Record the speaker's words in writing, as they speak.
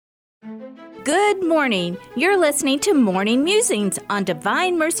Good morning. You're listening to Morning Musings on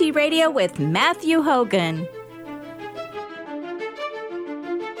Divine Mercy Radio with Matthew Hogan.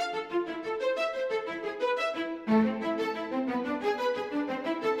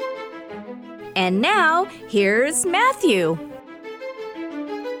 And now, here's Matthew.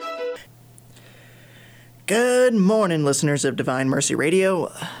 Good morning, listeners of Divine Mercy Radio.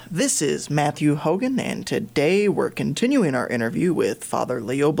 This is Matthew Hogan, and today we're continuing our interview with Father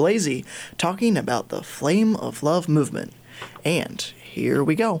Leo Blasey, talking about the Flame of Love movement. And here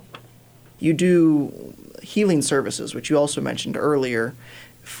we go. You do healing services, which you also mentioned earlier,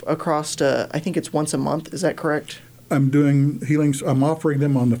 across, I think it's once a month. Is that correct? I'm doing healings. I'm offering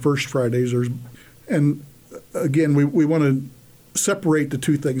them on the first Fridays. And again, we want to separate the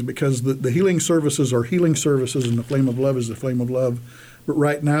two things because the healing services are healing services and the Flame of Love is the Flame of Love. But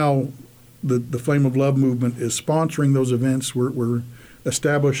right now, the Flame of Love movement is sponsoring those events. We're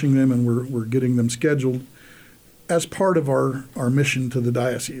establishing them and we're getting them scheduled as part of our mission to the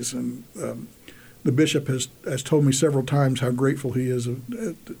diocese. And the bishop has told me several times how grateful he is of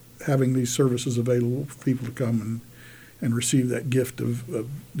having these services available for people to come and receive that gift of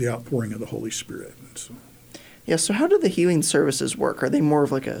the outpouring of the Holy Spirit. And so. Yeah, so how do the healing services work? Are they more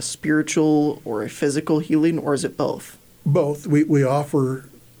of like a spiritual or a physical healing, or is it both? Both. We offer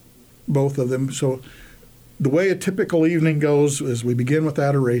both of them. So the way a typical evening goes is we begin with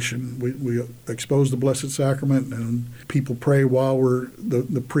adoration. We expose the Blessed Sacrament, and people pray while we're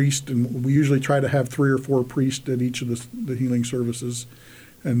the priest, and we usually try to have 3 or 4 priests at each of the healing services,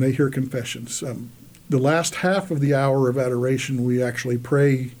 and they hear confessions. The last half of the hour of adoration, we actually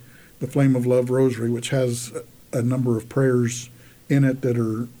pray the Flame of Love Rosary, which has a number of prayers in it that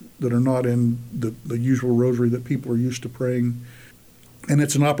are not in the usual rosary that people are used to praying. And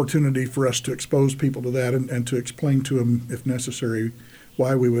it's an opportunity for us to expose people to that and to explain to them, if necessary,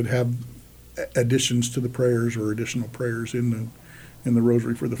 why we would have additions to the prayers or additional prayers in the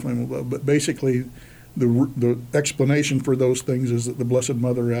rosary for the Flame of Love. But basically, the explanation for those things is that the Blessed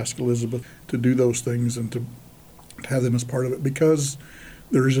Mother asked Elizabeth to do those things and to have them as part of it because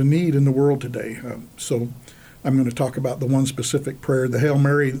there is a need in the world today. So I'm going to talk about the one specific prayer, the Hail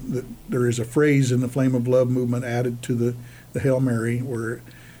Mary. There is a phrase in the Flame of Love movement added to the Hail Mary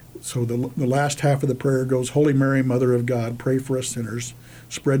so the last half of the prayer goes, Holy Mary, Mother of God, pray for us sinners.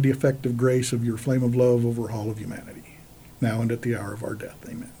 Spread the effective grace of your flame of love over all of humanity, now and at the hour of our death.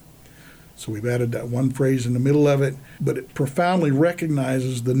 Amen. So we've added that one phrase in the middle of it, but it profoundly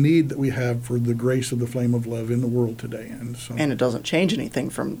recognizes the need that we have for the grace of the Flame of Love in the world today. And it doesn't change anything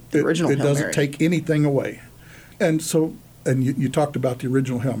from the original Hail Mary. It doesn't take anything away. And so, you talked about the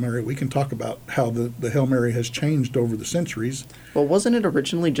original Hail Mary. We can talk about how the Hail Mary has changed over the centuries. Well, wasn't it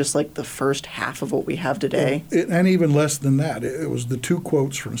originally just like the first half of what we have today? And even less than that. It was the 2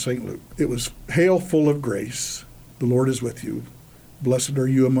 quotes from St. Luke. It was, Hail full of grace, the Lord is with you. Blessed are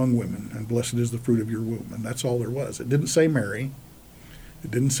you among women, and blessed is the fruit of your womb. And that's all there was. It didn't say Mary. It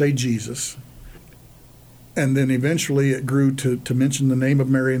didn't say Jesus. And then eventually it grew to mention the name of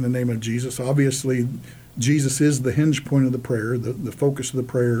Mary and the name of Jesus. Obviously, Jesus is the hinge point of the prayer. The focus of the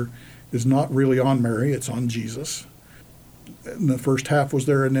prayer is not really on Mary. It's on Jesus. And the first half was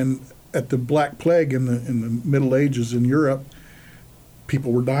there. And then at the Black Plague in the Middle Ages in Europe,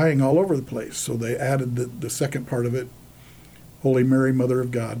 people were dying all over the place. So they added the second part of it, Holy Mary, Mother of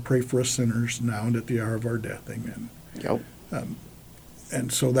God, pray for us sinners now and at the hour of our death. Amen. Yep.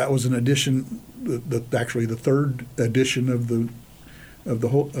 And so that was an addition, actually the third edition of the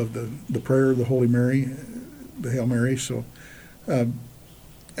prayer of the Holy Mary, the Hail Mary. So, and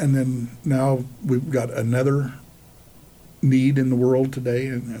then now we've got another need in the world today,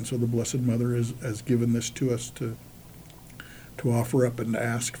 and so the Blessed Mother has given this to us to offer up and to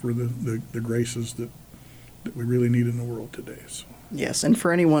ask for the graces that we really need in the world today. So. Yes, and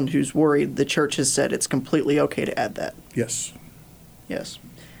for anyone who's worried, the Church has said it's completely okay to add that. Yes. Yes.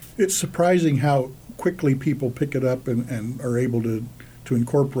 It's surprising how quickly people pick it up and are able to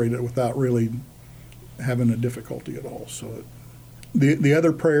incorporate it without really having a difficulty at all. So the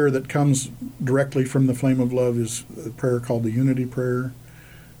other prayer that comes directly from the Flame of Love is a prayer called the Unity Prayer.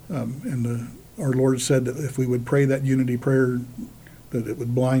 Our Lord said that if we would pray that Unity Prayer, that it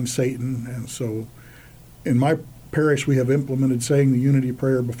would blind Satan. And so in my parish, we have implemented saying the Unity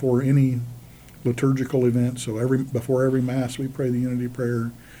Prayer before any liturgical event. So before every Mass, we pray the Unity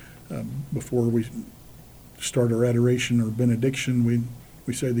Prayer. Before we start our adoration or benediction,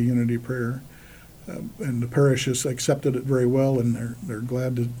 we say the Unity Prayer. And the parish has accepted it very well, and they're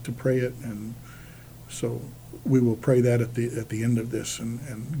glad to pray it. And so we will pray that at the end of this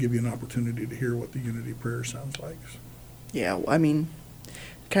and give you an opportunity to hear what the Unity Prayer sounds like. Yeah, I mean,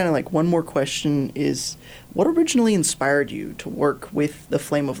 kind of like one more question is, what originally inspired you to work with the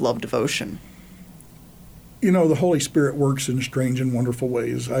Flame of Love devotion? You know, the Holy Spirit works in strange and wonderful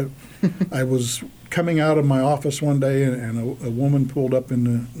ways. I was coming out of my office one day, and a woman pulled up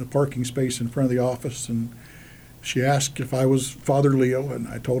in the parking space in front of the office, and she asked if I was Father Leo, and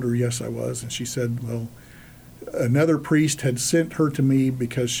I told her yes, I was. And she said, well, another priest had sent her to me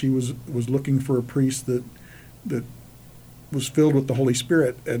because she was looking for a priest that was filled with the Holy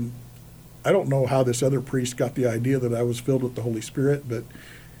Spirit. And I don't know how this other priest got the idea that I was filled with the Holy Spirit, but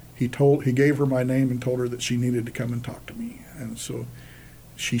he gave her my name and told her that she needed to come and talk to me. And so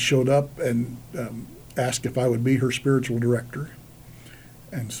she showed up and asked if I would be her spiritual director.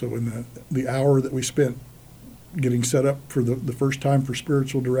 And so in the hour that we spent getting set up for the first time for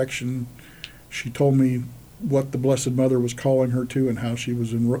spiritual direction, she told me what the Blessed Mother was calling her to and how she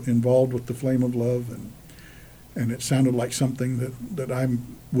was involved with the Flame of Love. And it sounded like something that I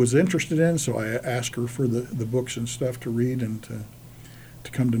was interested in, so I asked her for the books and stuff to read and to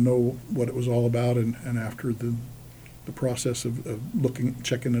come to know what it was all about. And after the process of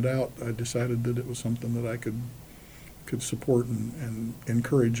checking it out, I decided that it was something that I could support and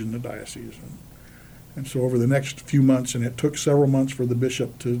encourage in the diocese. And so over the next few months, and it took several months for the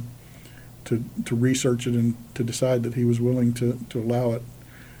bishop to research it and to decide that he was willing to allow it.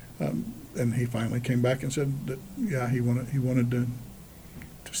 And he finally came back and said that, yeah, he wanted to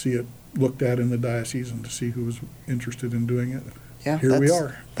see it looked at in the diocese and to see who was interested in doing it. Yeah, here we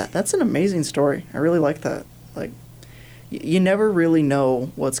are. That's an amazing story. I really like that. Like, you never really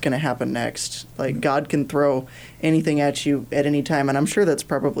know what's going to happen next. Like, God can throw anything at you at any time, and I'm sure that's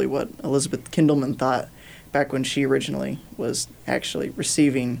probably what Elizabeth Kindleman thought back when she originally was actually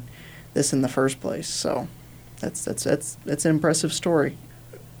receiving this in the first place. So that's an impressive story.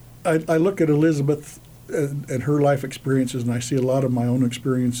 I look at Elizabeth and her life experiences, and I see a lot of my own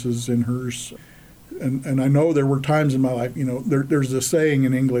experiences in hers. And I know there were times in my life, you know, there's a saying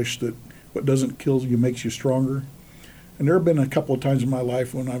in English that what doesn't kill you makes you stronger. And there have been a couple of times in my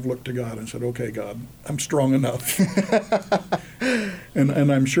life when I've looked to God and said, okay, God, I'm strong enough.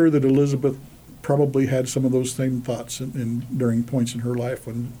 and I'm sure that Elizabeth probably had some of those same thoughts during points in her life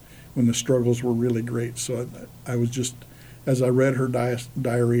when the struggles were really great. So I was just, as I read her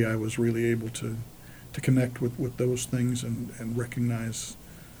diary, I was really able to connect with those things and recognize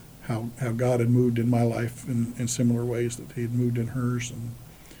how God had moved in my life in similar ways that he had moved in hers. And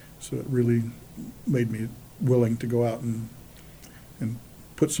so it really made me willing to go out and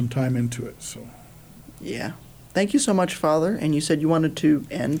put some time into it. So, yeah. Thank you so much, Father. And you said you wanted to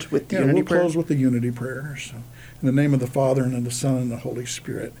end with the unity prayer? We'll close with the unity prayer. So, in the name of the Father, and of the Son, and the Holy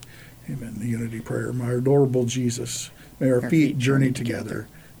Spirit. Amen. The unity prayer. My adorable Jesus, may our feet journey together.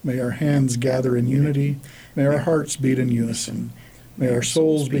 May our hands gather in unity. May our hearts beat in unison. May our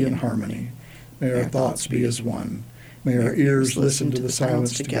souls be in harmony. May our thoughts be as one. May our ears listen to the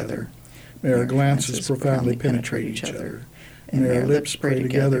silence together. May our glances profoundly penetrate each other. And may our lips pray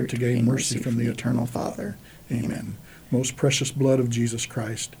together to gain mercy from the eternal Father. Amen. Most precious blood of Jesus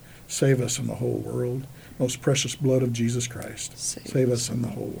Christ, save us and the whole world. Most precious blood of Jesus Christ, save us and the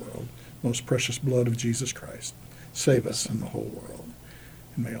whole world. Most precious blood of Jesus Christ, save us and the whole world.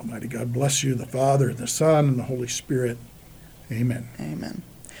 And may Almighty God bless you, the Father, and the Son, and the Holy Spirit. Amen. Amen.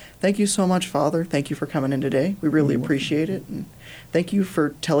 Thank you so much, Father. Thank you for coming in today. We really appreciate it. And thank you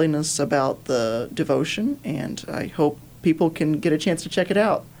for telling us about the devotion, and I hope people can get a chance to check it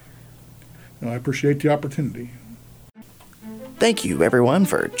out. I appreciate the opportunity. Thank you, everyone,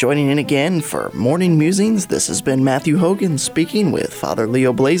 for joining in again for Morning Musings. This has been Matthew Hogan speaking with Father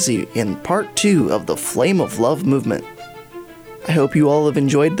Leo Blasey in Part 2 of the Flame of Love movement. I hope you all have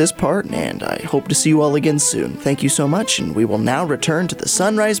enjoyed this part, and I hope to see you all again soon. Thank you so much, and we will now return to the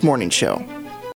Sunrise Morning Show.